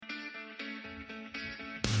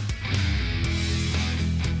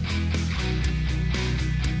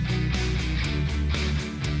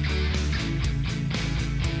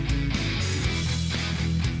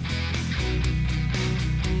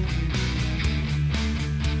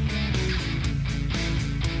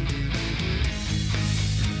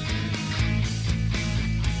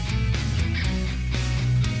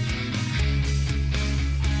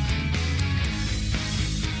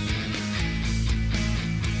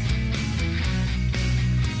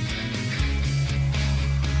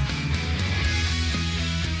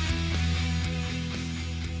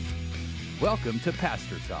Welcome to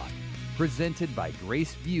Pastor Talk, presented by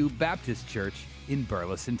Grace View Baptist Church in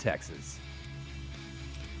Burleson, Texas.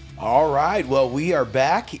 All right, well, we are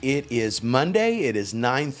back. It is Monday, it is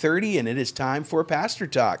 9:30, and it is time for Pastor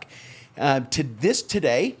Talk.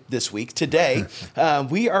 This week,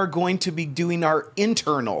 we are going to be doing our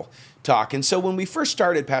internal talk. And so when we first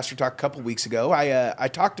started Pastor Talk a couple weeks ago, I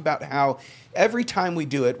talked about how every time we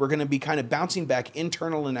do it, we're going to be kind of bouncing back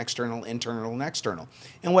internal and external, internal and external.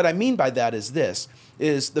 And what I mean by that is this,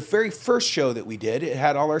 is the very first show that we did, it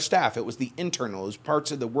had all our staff. It was the internal. It was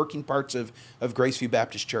parts of the working parts of Grace View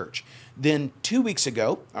Baptist Church. Then 2 weeks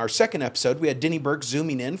ago, our second episode, we had Denny Burke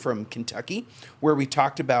zooming in from Kentucky, where we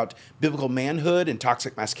talked about biblical manhood and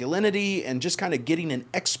toxic masculinity and just kind of getting an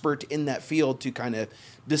expert in that field to kind of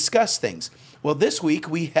discuss things. Well, this week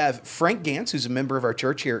we have Frank Gantz, who's a member of our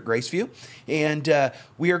church here at Graceview, and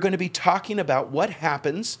we are going to be talking about what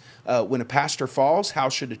happens when a pastor falls. How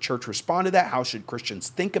should a church respond to that? How should Christians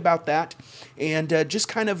think about that? And just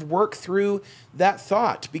kind of work through that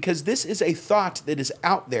thought, because this is a thought that is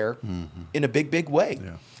out there in a big, big way.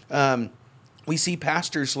 Yeah. We see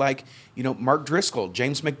pastors like, Mark Driscoll,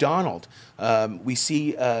 James McDonald. We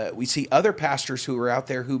see other pastors who are out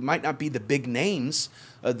there who might not be the big names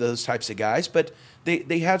of those types of guys, but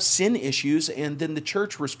they have sin issues, and then the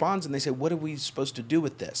church responds and they say, what are we supposed to do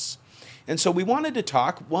with this? And so we wanted to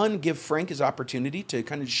talk, one, give Frank his opportunity to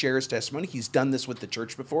kind of share his testimony. He's done this with the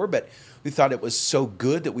church before, but we thought it was so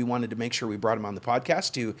good that we wanted to make sure we brought him on the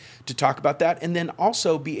podcast to talk about that, and then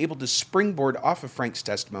also be able to springboard off of Frank's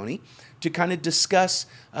testimony to kind of discuss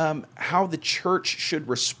how the church should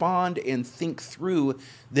respond and think through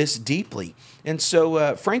this deeply. And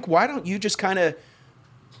so, Frank, why don't you just kind of,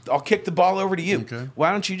 I'll kick the ball over to you. Okay.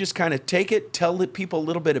 Why don't you just kind of take it, tell the people a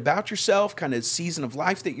little bit about yourself, kind of season of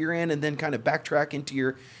life that you're in, and then kind of backtrack into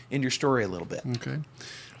your story a little bit. Okay.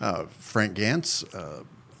 Frank Gantz.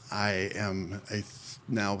 I am a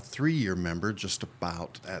now 3-year member, just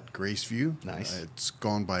about, at Graceview. Nice. It's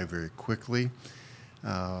gone by very quickly.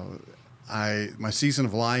 My season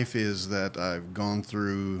of life is that I've gone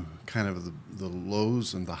through kind of the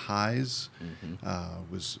lows and the highs.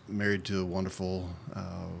 Was married to a wonderful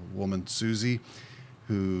woman, Susie,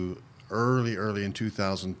 who early in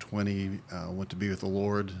 2020 went to be with the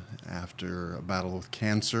Lord after a battle with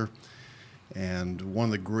cancer. And one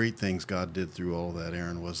of the great things God did through all that,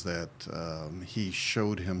 Aaron, was that he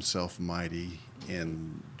showed himself mighty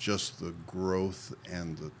in just the growth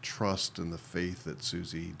and the trust and the faith that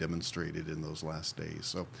Susie demonstrated in those last days.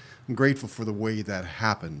 So I'm grateful for the way that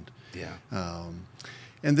happened. Yeah.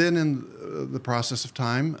 And then in the process of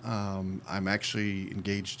time, I'm actually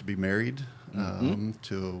engaged to be married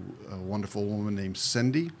to a wonderful woman named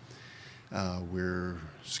Cindy. We're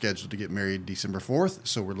scheduled to get married December 4th,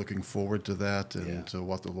 so we're looking forward to that and to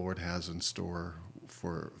what the Lord has in store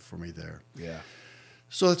for me there. Yeah.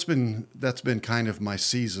 So that's been kind of my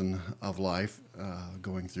season of life,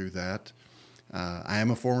 going through that. I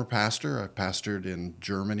am a former pastor. I pastored in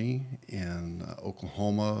Germany, in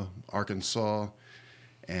Oklahoma, Arkansas,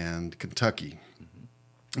 and Kentucky.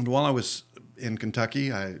 And while I was in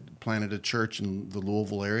Kentucky, I planted a church in the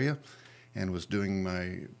Louisville area and was doing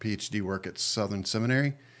my PhD work at Southern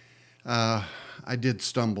Seminary. I did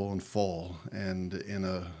stumble and fall, and in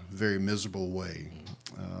a very miserable way.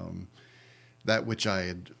 That which I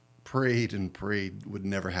had prayed would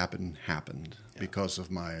never happen happened because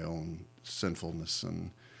of my own sinfulness.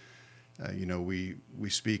 And we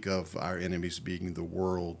speak of our enemies being the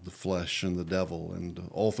world, the flesh, and the devil, and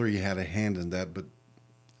all three had a hand in that, but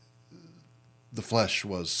the flesh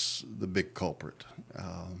was the big culprit.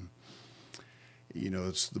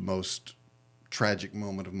 It's the most tragic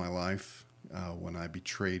moment of my life when I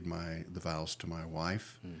betrayed the vows to my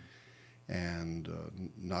wife, and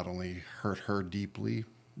not only hurt her deeply,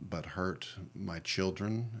 but hurt my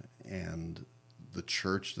children and the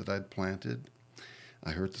church that I'd planted.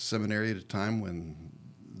 I hurt the seminary at a time when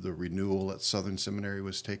the renewal at Southern Seminary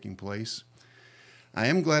was taking place. I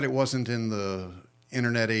am glad it wasn't in the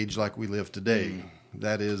internet age like we live today.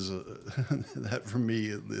 That is, that for me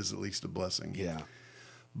is at least a blessing. Yeah.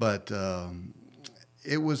 But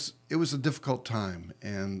it was a difficult time,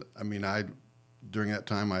 and I mean, during that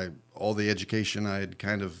time, all the education I had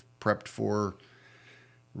kind of prepped for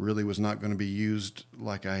really was not going to be used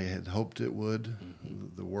like I had hoped it would.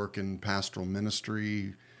 The work in pastoral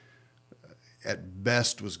ministry, at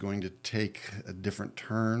best, was going to take a different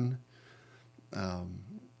turn.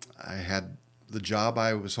 I had the job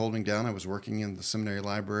I was holding down. I was working in the seminary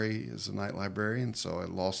library as a night librarian, so I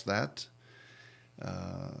lost that.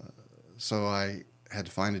 So I had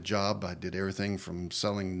to find a job. I did everything from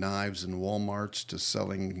selling knives in Walmarts to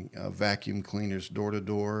selling vacuum cleaners door to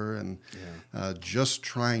door, and just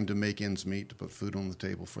trying to make ends meet to put food on the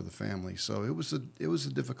table for the family. So it was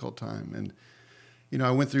a difficult time, and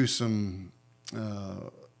I went through some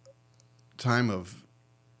time of,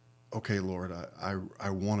 okay, Lord, I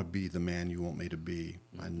want to be the man you want me to be.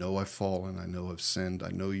 I know I've fallen. I know I've sinned.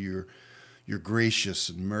 I know you're gracious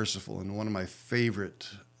and merciful. And one of my favorite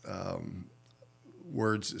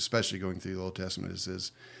words, especially going through the Old Testament,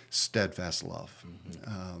 is steadfast love,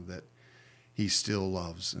 that he still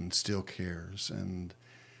loves and still cares. And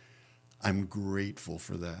I'm grateful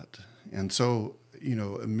for that. And so,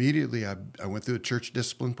 immediately I went through a church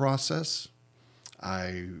discipline process.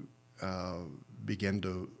 I began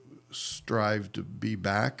to strive to be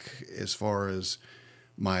back as far as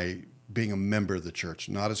my being a member of the church,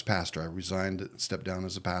 not as pastor. I resigned, stepped down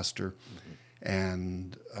as a pastor,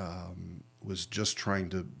 and was just trying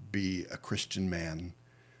to be a Christian man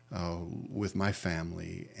with my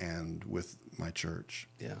family and with my church.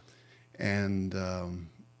 Yeah. And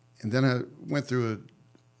then I went through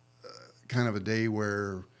a kind of a day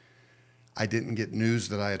where I didn't get news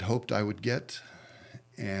that I had hoped I would get,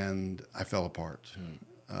 and I fell apart.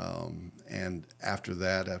 And after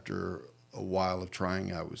that, after a while of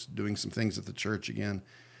trying, I was doing some things at the church again.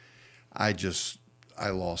 I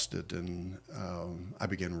lost it, and I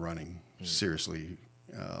began running seriously,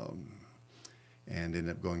 and ended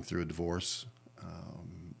up going through a divorce,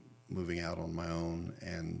 moving out on my own,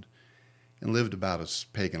 and lived about as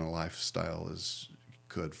pagan a lifestyle as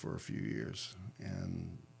could for a few years.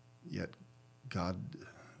 And yet God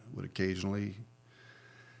would occasionally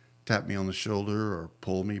tap me on the shoulder or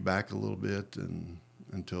pull me back a little bit, and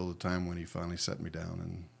until the time when he finally set me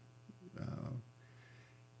down, and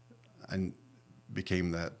I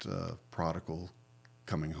became that prodigal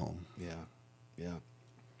coming home. Yeah.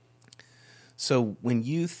 So when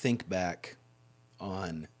you think back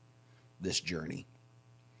on this journey,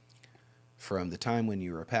 from the time when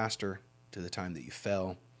you were a pastor to the time that you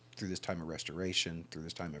fell, through this time of restoration, through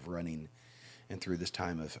this time of running, and through this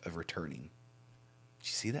time of returning. Did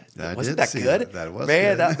you see that? Wasn't that good? That was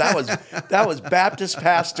man. Good. That was Baptist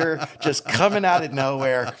pastor just coming out of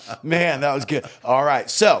nowhere. Man, that was good. All right,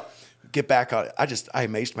 so get back on it. I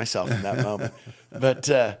amazed myself in that moment. But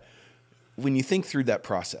when you think through that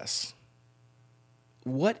process,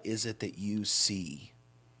 what is it that you see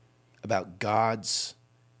about God's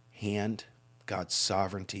hand, God's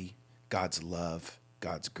sovereignty, God's love,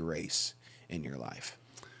 God's grace in your life?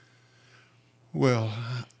 Well,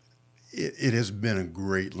 it has been a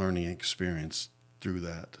great learning experience through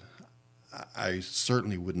that. I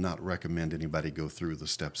certainly would not recommend anybody go through the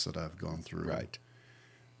steps that I've gone through. Right.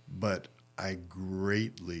 But I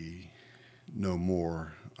greatly know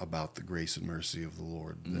more about the grace and mercy of the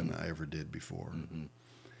Lord than I ever did before.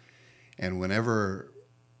 And whenever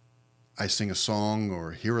I sing a song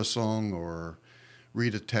or hear a song or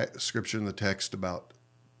read a scripture in the text about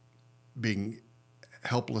being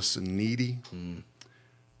helpless and needy,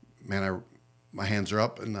 man, my hands are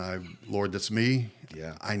up, and Lord, that's me.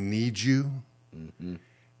 Yeah. I need you.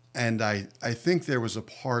 And I think there was a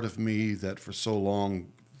part of me that for so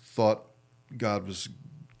long thought God was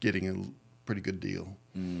getting a pretty good deal.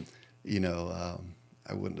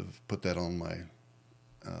 I wouldn't have put that on my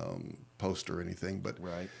poster or anything, but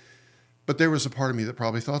right. But there was a part of me that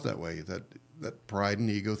probably thought that way, that pride and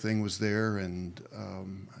ego thing was there, and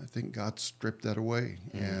I think God stripped that away.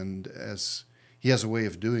 And as He has a way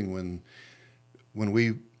of doing when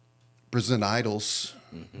we present idols,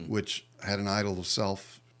 which had an idol of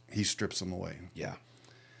self, He strips them away. Yeah.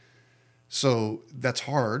 So that's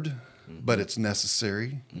hard, but it's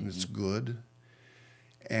necessary, and it's good.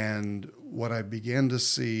 And what I began to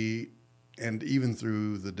see, and even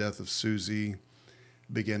through the death of Susie,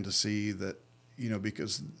 began to see that,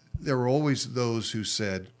 because there were always those who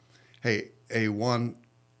said, hey, one,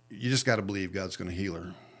 you just got to believe God's going to heal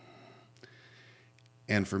her.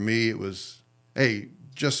 And for me, it was, hey,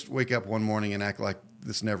 just wake up one morning and act like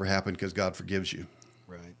this never happened because God forgives you.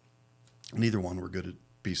 Right. Neither one were good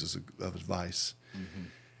pieces of advice.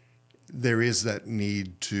 There is that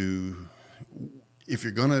need to, if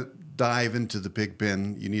you're going to dive into the pig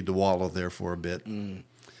pen, you need to wallow there for a bit.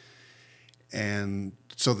 And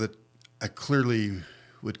so that I clearly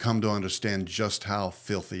would come to understand just how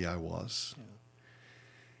filthy I was.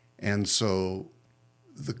 Yeah. And so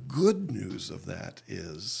the good news of that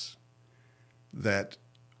is that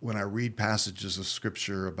when I read passages of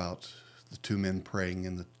Scripture about the two men praying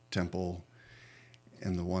in the temple,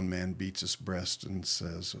 and the one man beats his breast and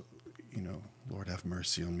says, Lord, have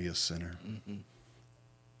mercy on me, a sinner.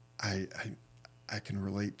 I can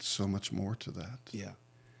relate so much more to that. Yeah.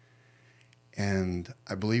 And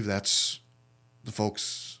I believe that's the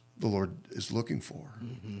folks the Lord is looking for,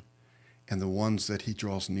 and the ones that he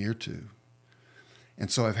draws near to.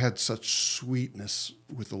 And so I've had such sweetness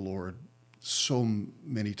with the Lord so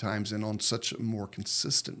many times and on such a more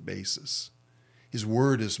consistent basis. His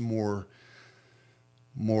word is more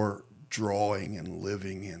drawing and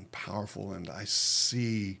living and powerful, and I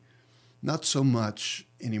see not so much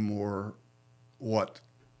anymore what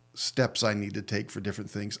steps I need to take for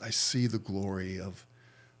different things. I see the glory of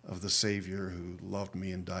the Savior who loved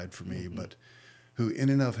me and died for me, but who in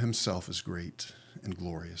and of himself is great and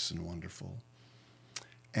glorious and wonderful.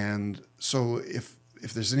 And so if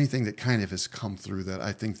there's anything that kind of has come through that,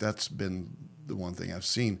 I think that's been the one thing I've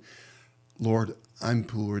seen. Lord, I'm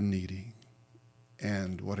poor and needy,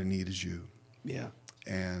 and what I need is you. Yeah.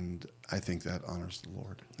 And I think that honors the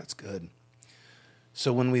Lord. That's good.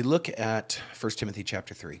 So when we look at 1 Timothy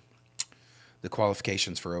chapter 3, the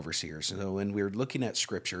qualifications for overseers. So when we're looking at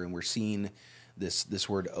Scripture and we're seeing this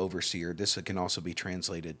word overseer, this can also be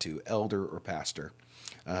translated to elder or pastor.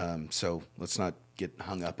 So let's not get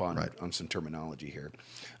hung up on some terminology here.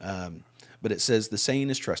 But it says, the saying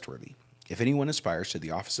is trustworthy. If anyone aspires to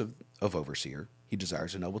the office of overseer, he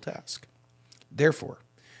desires a noble task. Therefore,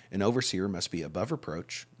 an overseer must be above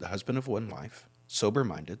reproach, the husband of one wife,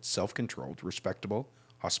 sober-minded, self-controlled, respectable,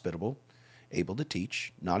 hospitable, able to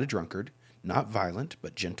teach, not a drunkard, not violent,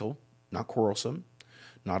 but gentle, not quarrelsome,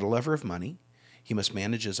 not a lover of money. He must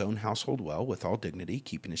manage his own household well, with all dignity,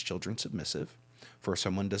 keeping his children submissive. For if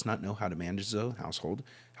someone does not know how to manage his own household,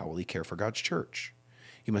 how will he care for God's church?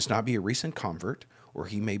 He must not be a recent convert, or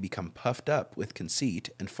he may become puffed up with conceit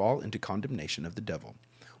and fall into condemnation of the devil.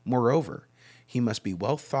 Moreover, he must be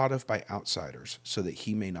well thought of by outsiders, so that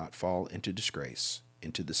he may not fall into disgrace,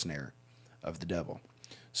 into the snare of the devil.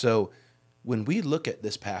 So when we look at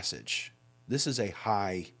this passage, this is a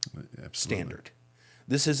high standard.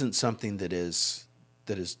 This isn't something that is,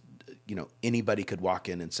 anybody could walk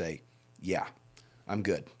in and say, yeah, I'm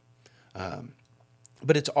good.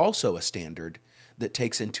 But it's also a standard that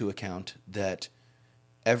takes into account that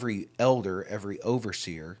every elder, every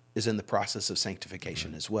overseer is in the process of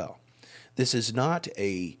sanctification as well. This is not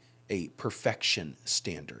a perfection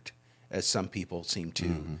standard, as some people seem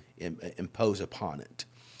to impose upon it.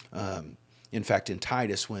 In fact, in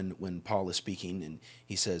Titus, when Paul is speaking, and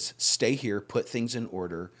he says, stay here, put things in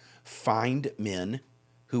order, find men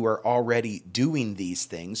who are already doing these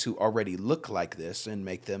things, who already look like this, and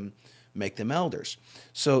make them elders.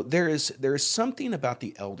 So there is something about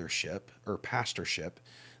the eldership or pastorship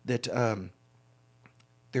that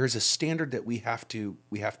there is a standard that we have to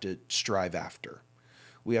strive after.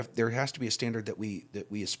 There has to be a standard that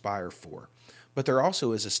we aspire for, but there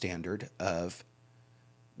also is a standard of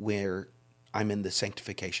where I'm in the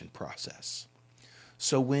sanctification process.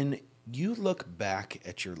 So when you look back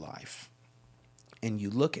at your life and you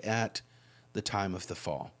look at the time of the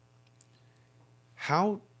fall,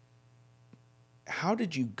 how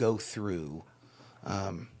did you go through,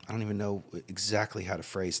 I don't even know exactly how to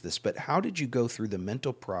phrase this, but how did you go through the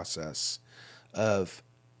mental process of,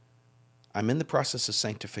 I'm in the process of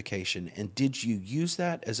sanctification, and did you use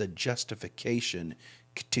that as a justification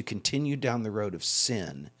to continue down the road of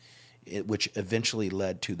sin, which eventually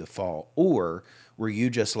led to the fall? Or were you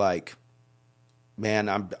just like, man,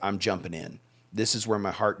 I'm jumping in. This is where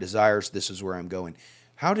my heart desires. This is where I'm going.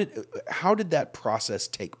 How did that process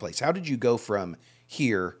take place? How did you go from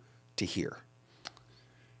here to here?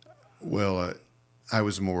 Well, I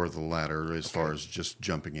was more of the latter as far as just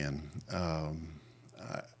jumping in.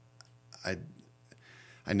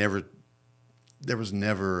 I never, there was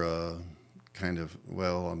never a kind of,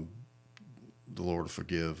 well, the Lord will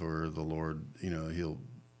forgive, or the Lord,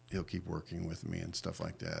 he'll keep working with me and stuff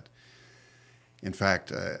like that. In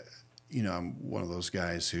fact, I'm one of those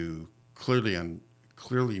guys who clearly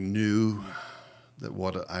knew that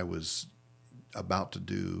what I was about to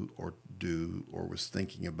do or was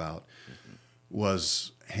thinking about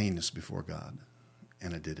was heinous before God,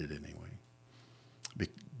 and I did it anyway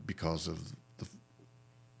because of the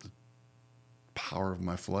power of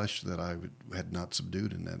my flesh that I had not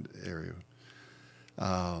subdued in that area.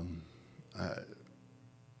 I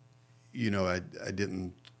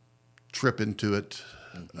didn't trip into it.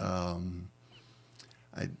 I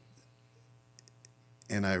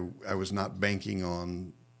was not banking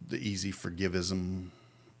on the easy forgivism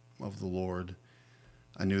of the Lord.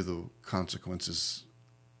 I knew the consequences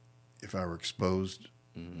if I were exposed.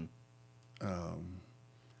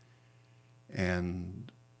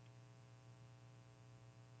 And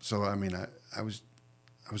so, I was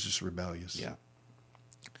just rebellious. Yeah.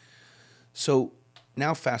 So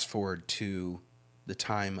now fast forward to the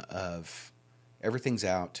time of everything's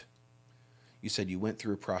out. You said you went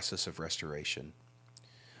through a process of restoration.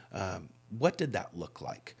 What did that look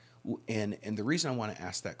like? And the reason I want to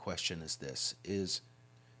ask that question is this, is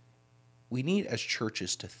we need as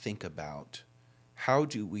churches to think about how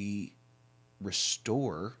do we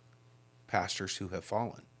restore pastors who have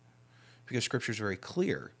fallen? Because Scripture is very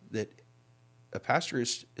clear that a pastor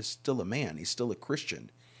is still a man. He's still a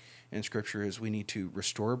Christian. And Scripture is we need to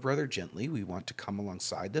restore a brother gently. We want to come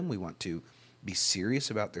alongside them. We want to be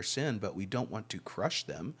serious about their sin, but we don't want to crush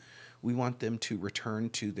them. We want them to return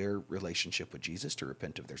to their relationship with Jesus, to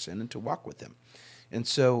repent of their sin, and to walk with him. And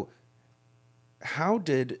so how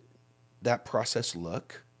did that process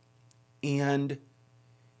look? And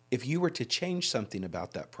if you were to change something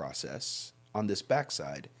about that process on this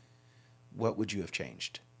backside, what would you have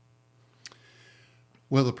changed?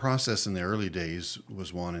 Well, the process in the early days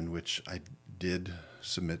was one in which I did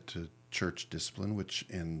submit to church discipline, which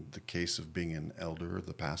in the case of being an elder,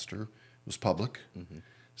 the pastor, was public. Mm-hmm.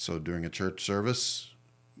 So during a church service,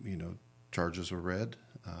 charges were read,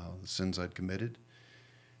 the sins I'd committed,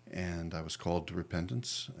 and I was called to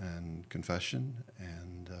repentance and confession,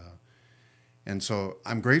 and so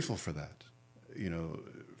I'm grateful for that.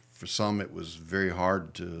 For some it was very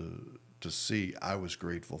hard to see. I was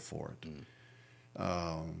grateful for it.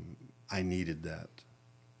 I needed that,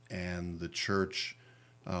 and the church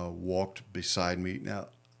walked beside me. Now,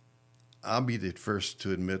 I'll be the first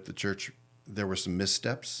to admit the church, there were some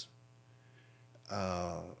missteps,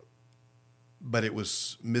 but it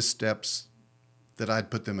was missteps that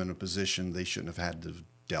I'd put them in a position they shouldn't have had to have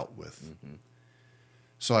dealt with. Mm-hmm.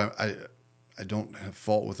 So I don't have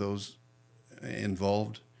fault with those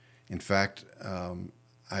involved. In fact,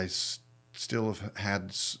 I still have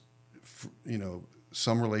had,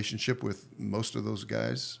 some relationship with most of those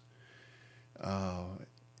guys.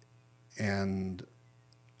 And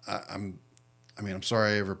I'm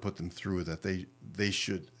sorry I ever put them through that. They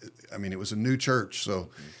should, it was a new church. So,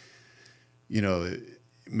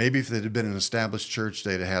 maybe if it had been an established church,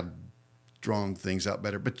 they'd have had drawn things out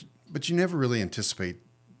better, but you never really anticipate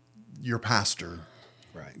your pastor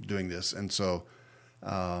doing this. And so,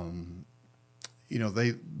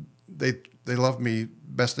 they loved me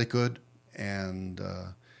best they could. And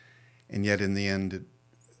yet in the end,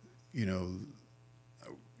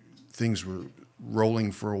 things were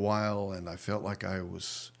rolling for a while, and I felt like I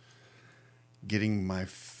was getting my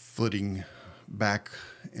footing back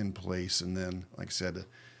in place. And then, like I said,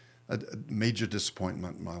 a major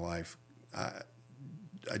disappointment in my life. I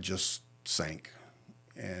just sank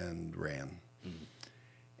and ran. Mm-hmm.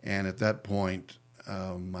 And at that point,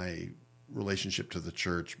 my relationship to the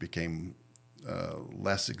church became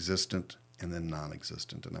less existent and then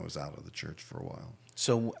non-existent, and I was out of the church for a while.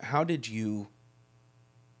 So how did you?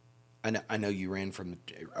 I know you ran from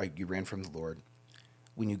the Lord.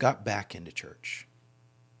 When you got back into church,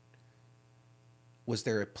 was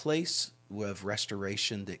there a place of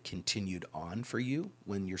restoration that continued on for you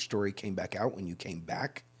when your story came back out, when you came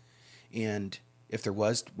back? And if there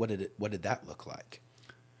was, what did that look like?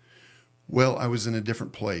 Well, I was in a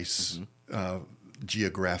different place, mm-hmm.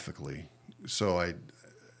 Geographically. So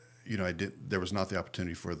there was not the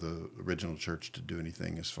opportunity for the original church to do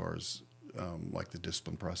anything as far as like the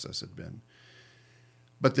discipline process had been.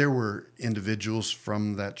 But there were individuals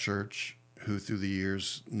from that church who through the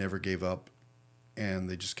years never gave up, and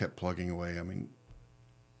they just kept plugging away.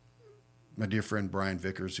 My dear friend Brian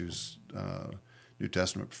Vickers, who's New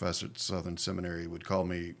Testament professor at Southern Seminary, would call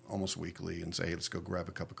me almost weekly and say, "Hey, let's go grab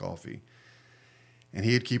a cup of coffee." And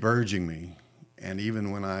he'd keep urging me. And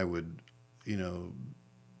even when I would,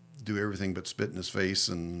 do everything but spit in his face,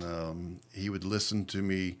 and he would listen to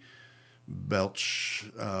me belch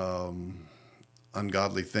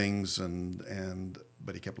ungodly things,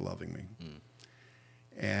 but he kept loving me. Mm.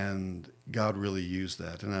 And God really used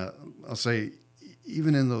that. And I'll say,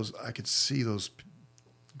 even in those, I could see those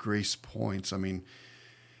grace points. As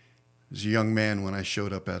a young man, when I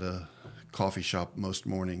showed up at a coffee shop most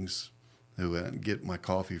mornings, who I get my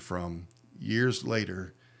coffee from, years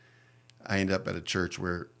later, I ended up at a church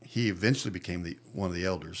where he eventually became one of the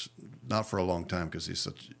elders. Not for a long time, because he's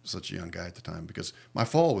such a young guy at the time. Because my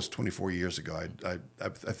fall was 24 years ago. I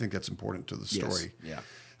think that's important to the story. Yes.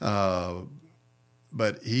 Yeah.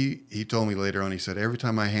 But he told me later on. He said, every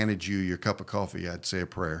time I handed you your cup of coffee, I'd say a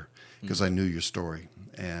prayer because I knew your story.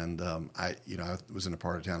 And I was in a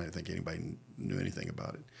part of town I didn't think anybody knew anything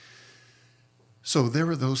about it. So there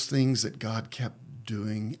were those things that God kept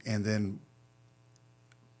doing, and then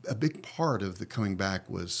a big part of the coming back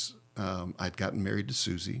was I'd gotten married to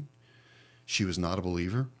Susie. She was not a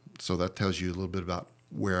believer, so that tells you a little bit about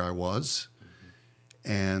where I was.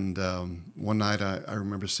 And one night I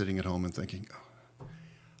remember sitting at home and thinking, oh,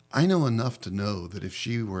 I know enough to know that if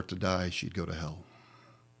she were to die, she'd go to hell.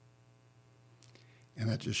 And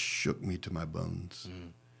that just shook me to my bones.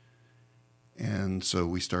 And so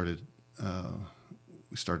we started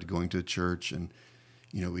going to church, and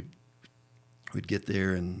we'd get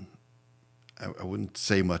there, and I wouldn't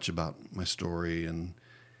say much about my story, and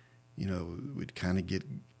we'd kind of get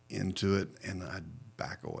into it, and I'd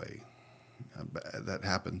back away. That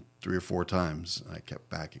happened 3 or 4 times. I kept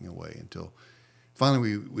backing away until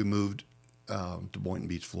finally we moved to Boynton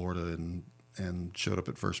Beach, Florida, and showed up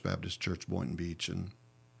at First Baptist Church, Boynton Beach, and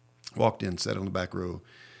walked in, sat on the back row.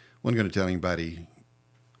 Wasn't going to tell anybody.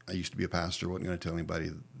 I used to be a pastor. Wasn't going to tell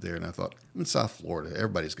anybody there. And I thought, I'm in South Florida.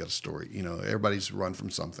 Everybody's got a story. Everybody's run from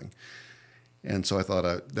something. And so I thought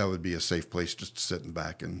that would be a safe place just to sit in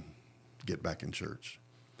back and get back in church.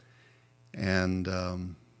 And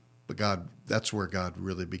but God, that's where God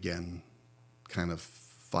really began kind of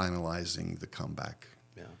finalizing the comeback.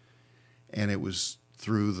 Yeah. And it was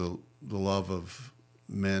through the love of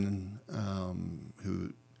men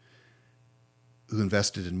who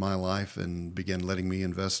invested in my life and began letting me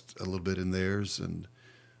invest a little bit in theirs, and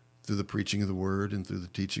through the preaching of the word and through the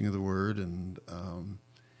teaching of the word. And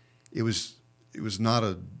it was not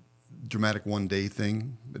a dramatic one-day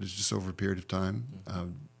thing, but it's just over a period of time,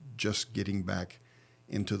 just getting back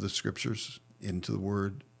into the scriptures, into the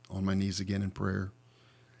word, on my knees again in prayer.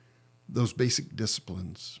 Those basic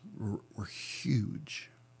disciplines were huge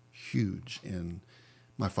in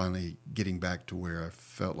my finally getting back to where I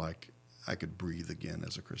felt like I could breathe again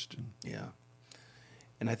as a Christian. Yeah.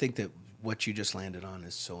 And I think that what you just landed on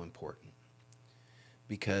is so important,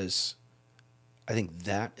 because I think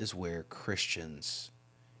that is where Christians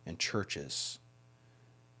and churches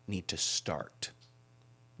need to start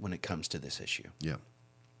when it comes to this issue. Yeah.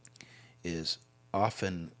 Is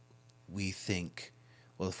often we think,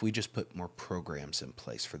 well, if we just put more programs in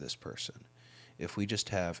place for this person, if we just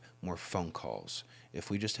have more phone calls, if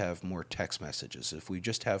we just have more text messages, if we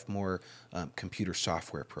just have more computer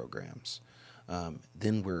software programs,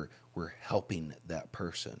 then we're helping that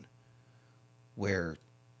person. Where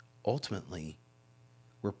ultimately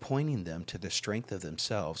we're pointing them to the strength of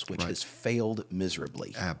themselves, which has failed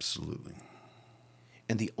miserably. Absolutely.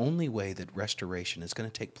 And the only way that restoration is going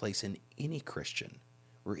to take place in any Christian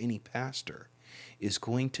or any pastor is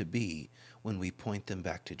going to be when we point them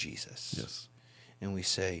back to Jesus. Yes. And we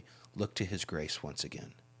say, look to his grace once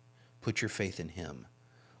again. Put your faith in him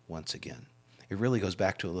once again. It really goes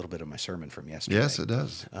back to a little bit of my sermon from yesterday. Yes, it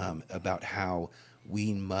does. About how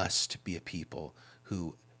we must be a people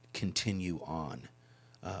who continue on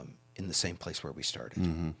in the same place where we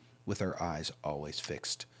started, with our eyes always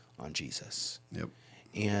fixed on Jesus. Yep.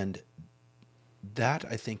 And that,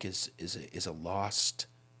 I think, is a lost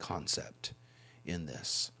concept in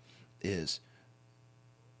this. Is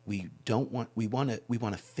we want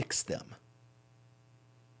to fix them.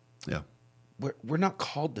 Yeah. We're not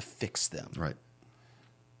called to fix them. Right.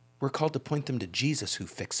 We're called to point them to Jesus, who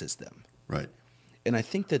fixes them. Right. And I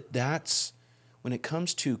think that that's, when it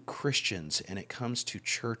comes to Christians and it comes to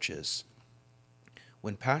churches,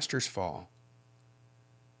 when pastors fall,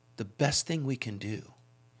 the best thing we can do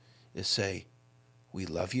is say, we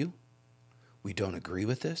love you. We don't agree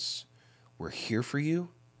with this. We're here for you.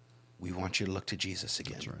 We want you to look to Jesus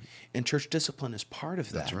again. That's right. And church discipline is part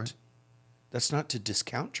of that. That's right. That's not to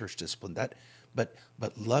discount church discipline. But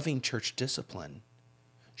loving church discipline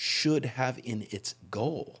should have in its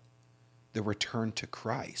goal the return to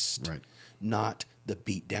Christ, right, not the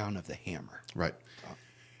beat down of the hammer. Right.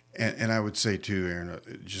 And I would say too,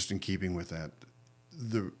 Aaron, just in keeping with that,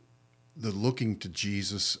 the looking to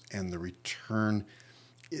Jesus and the return,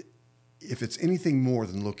 if it's anything more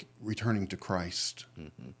than returning to Christ,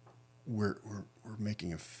 we're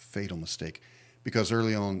making a fatal mistake. Because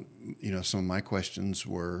early on, some of my questions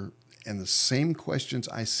were, and the same questions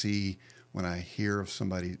I see when I hear of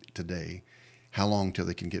somebody today: how long till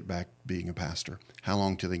they can get back being a pastor? How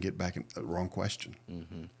long till they get back in the wrong question?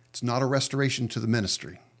 It's not a restoration to the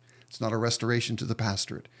ministry. It's not a restoration to the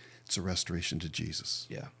pastorate. It's a restoration to Jesus.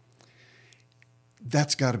 Yeah.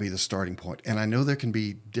 That's got to be the starting point. And I know there can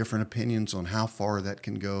be different opinions on how far that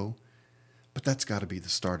can go, but that's got to be the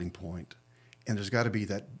starting point. And there's got to be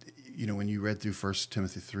that, when you read through 1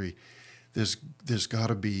 Timothy 3, there's got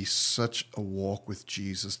to be such a walk with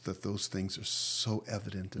Jesus that those things are so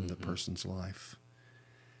evident in the person's life.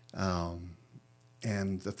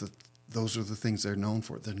 And that those are the things they're known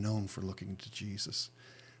for. They're known for looking to Jesus.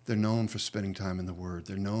 They're known for spending time in the Word.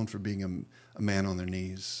 They're known for being a man on their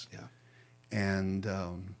knees. Yeah. And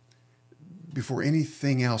before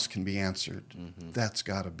anything else can be answered, that's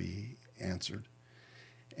got to be answered,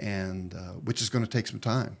 and which is going to take some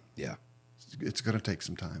time. Yeah. It's going to take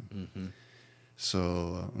some time.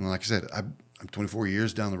 So, like I said, I'm 24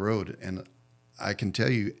 years down the road, and I can tell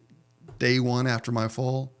you, day one after my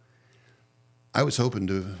fall, I was hoping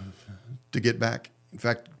to get back. In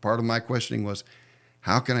fact, part of my questioning was,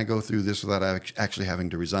 how can I go through this without actually having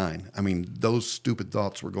to resign? I mean, those stupid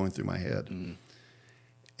thoughts were going through my head.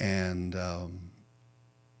 And,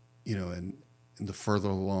 and the further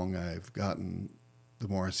along I've gotten, the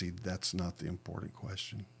more I see that's not the important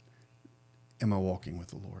question. Am I walking with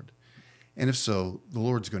the Lord? And if so, the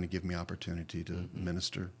Lord's going to give me opportunity to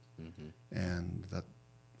minister. And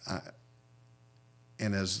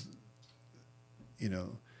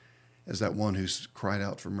as that one who's cried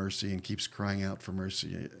out for mercy and keeps crying out for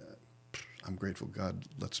mercy, I'm grateful God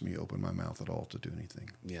lets me open my mouth at all to do anything.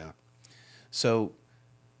 Yeah. So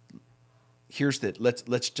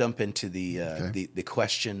let's jump into the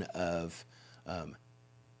question of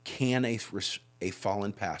can a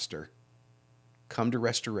fallen pastor come to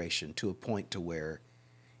restoration to a point to where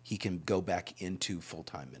he can go back into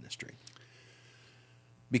full-time ministry?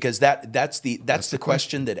 Because that's the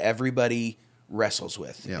question that everybody wrestles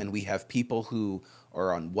with. Yeah. And we have people who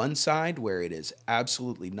are on one side where it is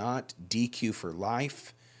absolutely not DQ for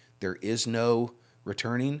life. There is no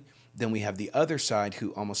returning. Then we have the other side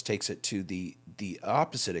who almost takes it to the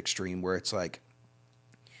opposite extreme where it's like,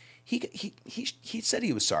 he said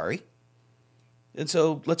he was sorry. And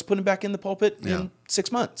so let's put him back in the pulpit in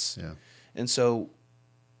 6 months. Yeah. And so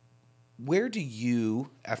where do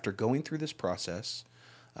you, after going through this process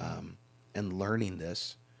and learning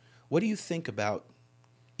this, what do you think about,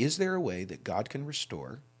 is there a way that God can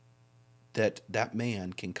restore, that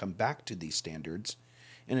man can come back to these standards,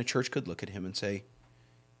 and a church could look at him and say,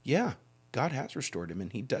 yeah, God has restored him,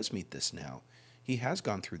 and he does meet this now. He has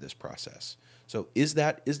gone through this process. So is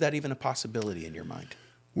that even a possibility in your mind?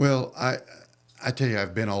 Well, I tell you,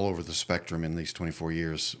 I've been all over the spectrum in these 24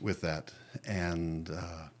 years with that, and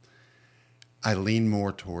I lean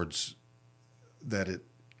more towards that it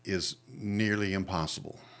is nearly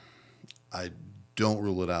impossible. I don't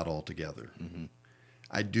rule it out altogether.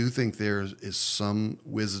 I do think there is some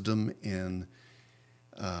wisdom in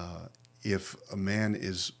if a man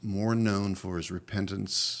is more known for his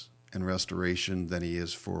repentance and restoration than he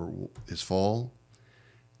is for his fall,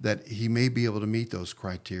 that he may be able to meet those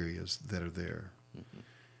criteria that are there.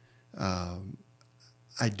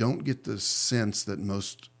 I don't get the sense that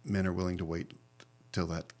most men are willing to wait till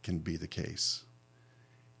that can be the case.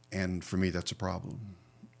 And for me, that's a problem.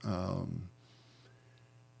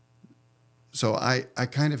 So I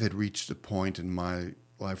kind of had reached a point in my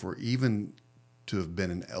life where even to have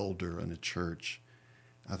been an elder in a church,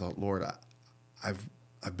 I thought, Lord, I've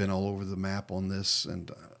been all over the map on this,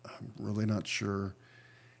 and I'm really not sure.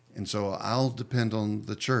 And so I'll depend on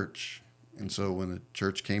the church. And so when the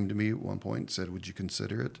church came to me at one point and said, would you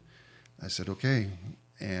consider it? I said, okay.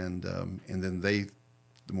 And then the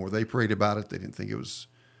more they prayed about it, they didn't think it was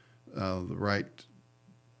the right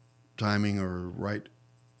timing or right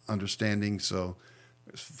understanding. So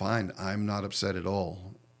it's fine. I'm not upset at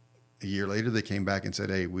all. A year later, they came back and said,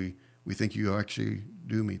 hey, we think you actually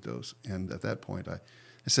do meet those. And at that point, I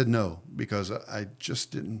said no, because I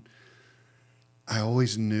just didn't. I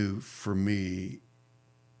always knew for me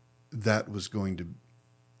that was going to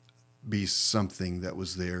be something that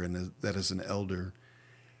was there, and that as an elder,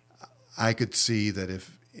 I could see that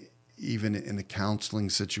if even in a counseling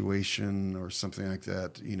situation or something like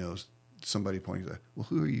that, somebody pointing to, well,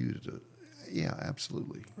 who are you to? Yeah,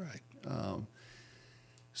 absolutely. Right.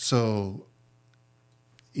 So,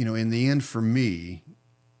 in the end for me,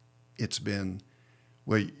 it's been,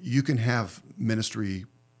 well, you can have ministry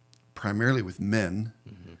primarily with men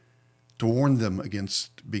to warn them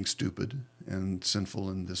against being stupid and sinful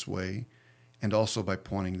in this way, and also by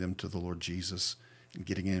pointing them to the Lord Jesus and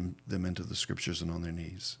getting them into the scriptures and on their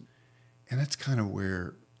knees. And that's kind of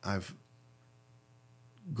where I've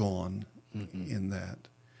gone in that.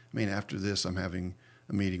 I mean, after this, I'm having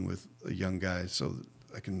a meeting with a young guy so that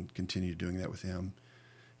I can continue doing that with him.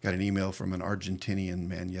 Got an email from an Argentinian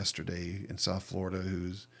man yesterday in South Florida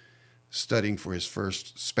who's studying for his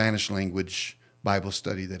first Spanish language Bible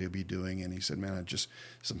study that he'll be doing. And he said, man, as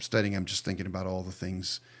I'm studying, I'm just thinking about all the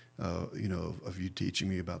things, of you teaching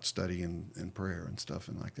me about study and prayer and stuff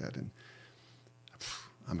and like that. And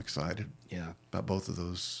I'm excited about both of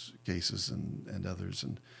those cases and others.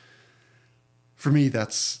 And for me,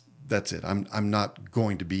 that's it. I'm not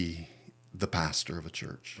going to be the pastor of a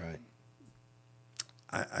church. Right.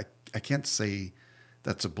 I can't say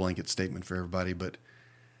that's a blanket statement for everybody, but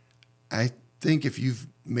I think if you've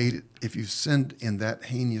sinned in that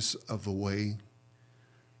heinous of a way,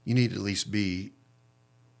 you need to at least be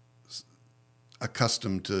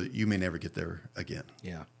accustomed to, you may never get there again.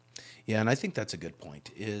 Yeah. Yeah, and I think that's a good point.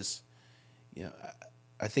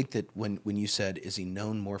 I think that when you said, is he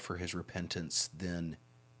known more for his repentance than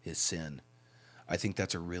his sin? I think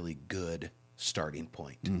that's a really good starting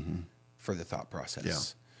point for the thought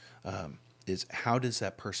process. Yeah. Is how does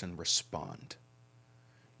that person respond?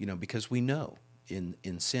 Because we know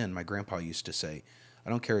in sin, my grandpa used to say, I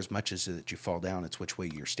don't care as much as that you fall down, it's which way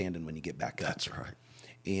you're standing when you get back up. That's right.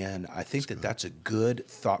 And I think that's a good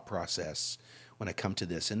thought process when I come to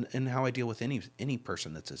this, and how I deal with any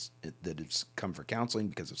person that has come for counseling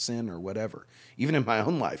because of sin or whatever. Even in my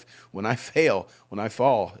own life, when I fall,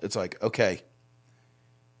 it's like, okay,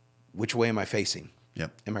 which way am I facing?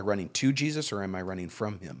 Yep. Am I running to Jesus or am I running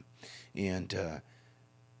from him? And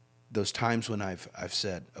those times when I've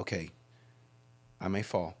said, okay, I may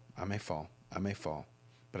fall,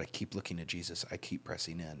 but I keep looking at Jesus, I keep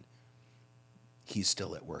pressing in. He's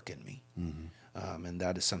still at work in me. Mm-hmm. And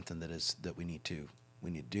that is something that we need to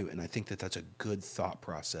do. And I think that's a good thought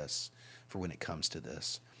process for when it comes to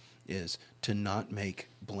this, is to not make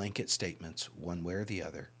blanket statements one way or the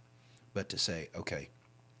other, but to say, okay,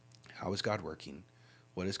 how is God working?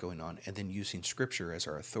 What is going on? And then using Scripture as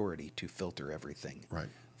our authority to filter everything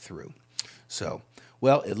through. So,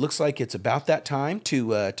 well, it looks like it's about that time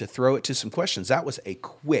to throw it to some questions. That was a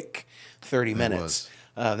quick 30 minutes.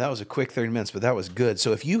 That was a quick 30 minutes, but that was good.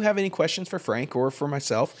 So if you have any questions for Frank or for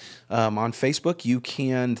myself on Facebook, you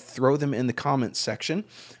can throw them in the comments section,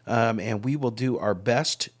 and we will do our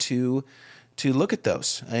best to look at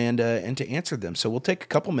those and to answer them. So we'll take a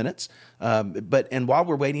couple minutes. And while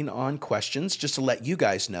we're waiting on questions, just to let you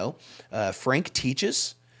guys know, Frank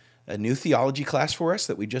teaches a new theology class for us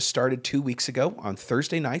that we just started 2 weeks ago on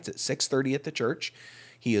Thursday nights at 6:30 at the church.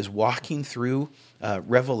 He is walking through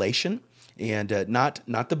Revelation. And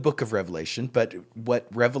not the book of Revelation, but what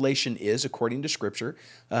Revelation is according to Scripture.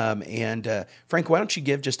 Frank, why don't you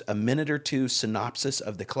give just a minute or two synopsis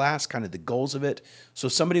of the class, kind of the goals of it, so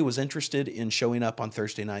if somebody was interested in showing up on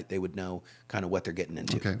Thursday night, they would know kind of what they're getting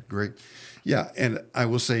into. Okay, great. Yeah, and I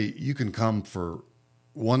will say you can come for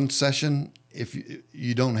one session if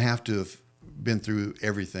you don't have to have been through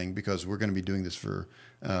everything, because we're going to be doing this for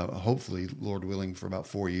hopefully, Lord willing, for about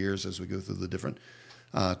 4 years as we go through the different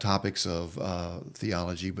topics of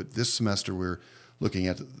theology. But this semester we're looking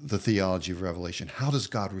at the theology of Revelation. How does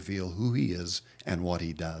God reveal who he is and what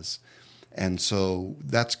he does? And so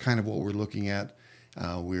that's kind of what we're looking at.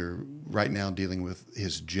 We're right now dealing with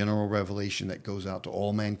his general revelation that goes out to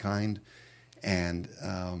all mankind and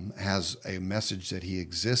has a message that he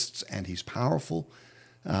exists and he's powerful.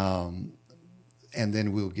 And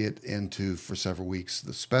then we'll get into, for several weeks,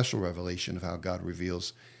 the special revelation of how God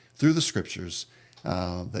reveals through the Scriptures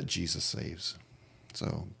that Jesus saves.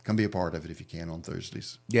 So come be a part of it if you can on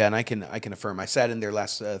Thursdays. Yeah, and I can affirm. I sat in there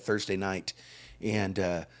last Thursday night, and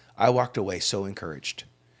I walked away so encouraged.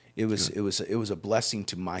 It was a blessing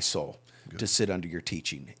to my soul to sit under your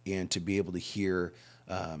teaching and to be able to hear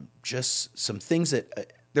just some things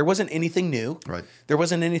that there wasn't anything new. Right. There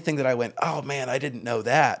wasn't anything that I went, oh man, I didn't know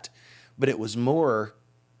that. But it was more,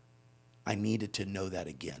 I needed to know that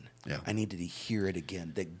again. Yeah. I needed to hear it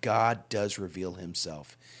again, that God does reveal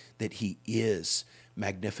himself, that he is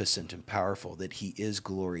magnificent and powerful, that he is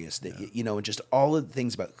glorious, that, and just all of the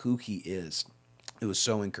things about who he is. It was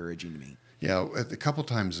so encouraging to me. Yeah, a couple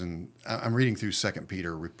times, I'm reading through 2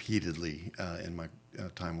 Peter repeatedly in my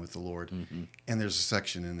time with the Lord, and there's a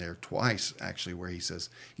section in there twice, actually, where he says,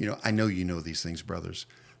 I know you know these things, brothers,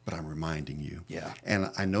 but I'm reminding you. Yeah. And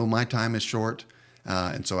I know my time is short,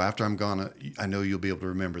 and so after I'm gone, I know you'll be able to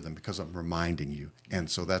remember them because I'm reminding you. And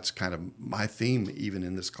so that's kind of my theme even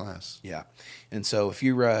in this class. Yeah. And so if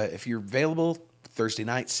you're available Thursday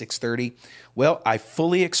night, 6:30, well, I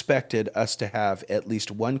fully expected us to have at least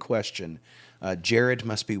one question. Jared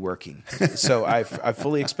must be working. So I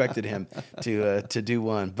fully expected him to do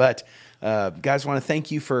one. But guys, I want to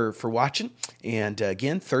thank you for watching. And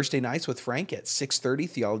again, Thursday nights with Frank at 6:30,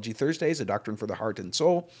 Theology Thursdays, a doctrine for the heart and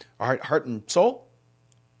soul. Heart and soul?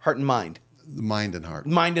 Heart and mind. Mind and heart.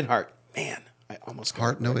 Mind and heart. Man, I almost got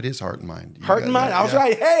heart. it right. No, it is heart and mind. Heart and mind. I was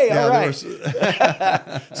right. Hey, yeah, all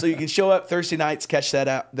right. So you can show up Thursday nights, catch that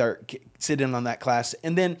out there, sit in on that class.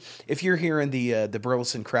 And then if you're here in the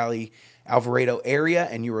Burleson Crowley Alvarado area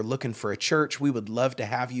and you are looking for a church, we would love to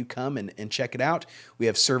have you come and check it out. We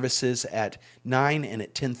have services at 9 and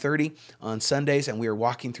at 10:30 on Sundays, and we are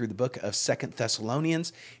walking through the book of 2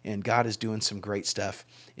 Thessalonians, and God is doing some great stuff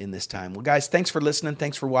in this time. Well, guys, thanks for listening.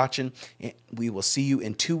 Thanks for watching. We will see you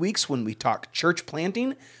in 2 weeks when we talk church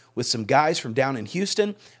planting with some guys from down in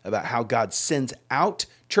Houston about how God sends out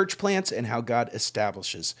church plants and how God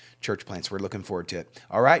establishes church plants. We're looking forward to it.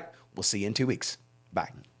 All right, we'll see you in 2 weeks.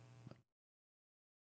 Bye.